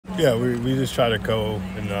Yeah, we just try to go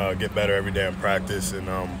and get better every day in practice. And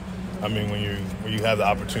I mean, when you have the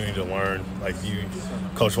opportunity to learn, like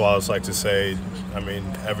Coach Wallace likes to say, I mean,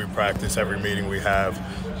 every practice, every meeting we have,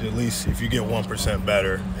 at least if you get 1%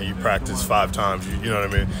 better and you practice 5 times, you know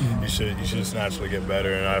what I mean? You should just naturally get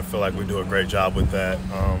better, and I feel like we do a great job with that.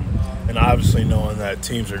 And obviously knowing that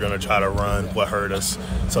teams are going to try to run what hurt us,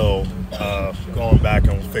 so going back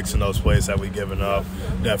and fixing those plays that we've given up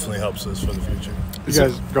definitely helps us for the future. You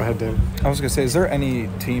guys, go ahead, David. I was going to say, is there any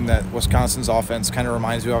team that Wisconsin's offense kind of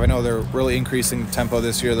reminds you of? I know they're really increasing tempo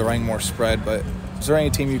this year. They're running more spread, but is there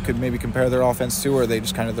any team you could maybe compare their offense to, or are they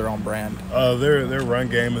just kind of their own brand? Their run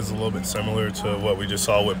game is a little bit similar to what we just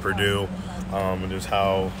saw with Purdue, and just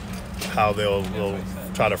how they'll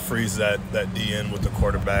try to freeze that DN with the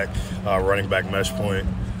quarterback, running back mesh point.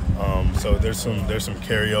 So there's some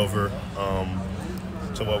carryover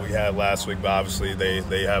to what we had last week, but obviously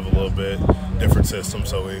they have a little bit different system,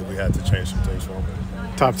 so we had to change some things for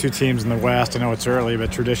them. Top 2 teams in the West. I know it's early,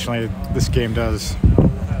 but traditionally this game does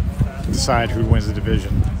decide who wins the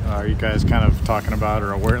division. Are you guys kind of talking about,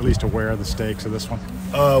 or at least aware of the stakes of this one?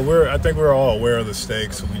 I think we're all aware of the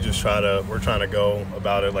stakes. We're trying to go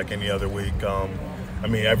about it like any other week. I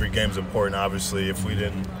mean, every game's important. Obviously, if we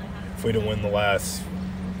didn't win the last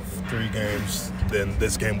 3 games, then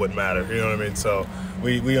this game wouldn't matter. You know what I mean? So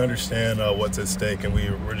we understand what's at stake, and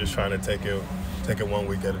we're just trying to take it 1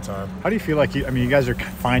 week at a time. How do you feel like you guys are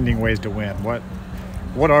finding ways to win?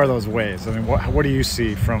 What are those ways? I mean, what do you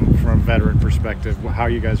see from a veteran perspective, how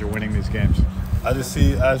you guys are winning these games? I just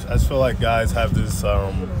feel like guys have this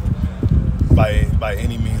by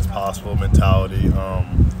any means possible mentality.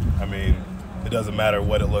 I mean, it doesn't matter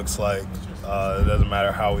what it looks like. It doesn't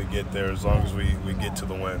matter how we get there, as long as we get to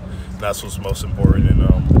the win. And that's what's most important. And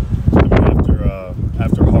I mean,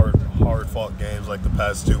 after hard fought games like the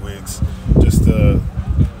past 2 weeks, just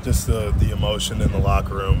the emotion in the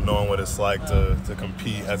locker room, knowing what it's like to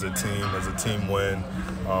compete as a team win.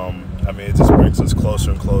 I mean, it just brings us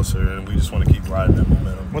closer and closer, and we just want to keep riding that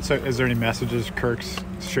momentum. Is there any messages Kirk's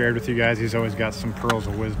shared with you guys? He's always got some pearls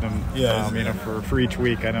of wisdom, for each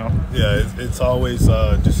week, I know. Yeah, it's always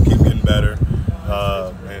just keep getting better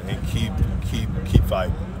and keep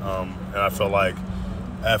fighting. And I feel like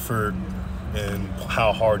effort and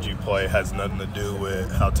how hard you play has nothing to do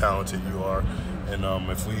with how talented you are. And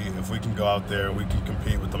if we can go out there and we can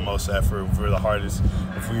compete with the most effort, if we're the hardest,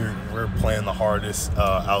 if we're playing the hardest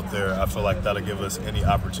out there, I feel like that'll give us any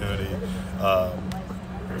opportunity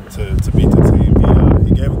to beat the team.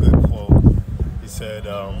 He gave a good quote. He said,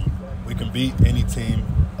 "We can beat any team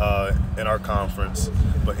in our conference,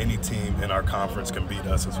 but any team in our conference can beat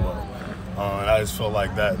us as well." And I just feel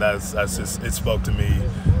like that's just, it spoke to me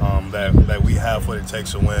that we have what it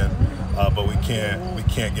takes to win, but we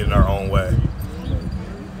can't get in our own way.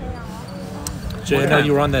 Jay, I know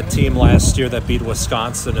you were on that team last year that beat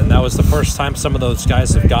Wisconsin, and that was the first time some of those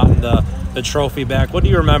guys have gotten the trophy back. What do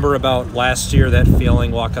you remember about last year, that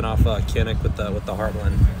feeling walking off Kinnick with the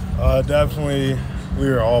Heartland? Definitely, we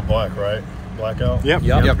were all black, right? Blackout? Yep.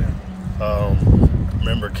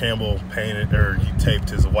 Remember Campbell he taped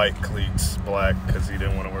his white cleats black because he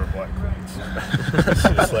didn't want to wear black cleats.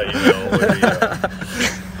 Just let you know.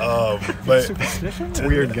 But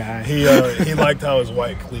weird guy. He liked how his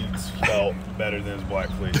white cleats felt better than his black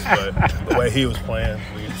cleats. But the way he was playing,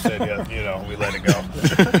 we said, we let it go.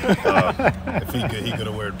 If he could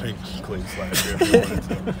have worn pink cleats last year if he wanted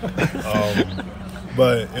to.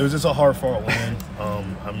 But it was just a hard-fought win.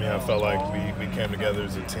 I mean, I felt like we came together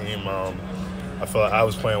as a team. I felt like I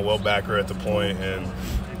was playing well backer at the point, and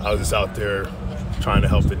I was just out there trying to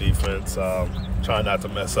help the defense, trying not to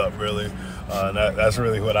mess up, really. And that's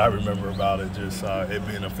really what I remember about it, just it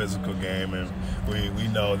being a physical game. And we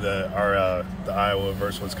know that the Iowa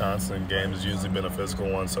versus Wisconsin game has usually been a physical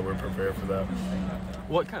one, so we're prepared for that.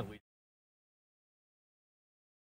 What kind of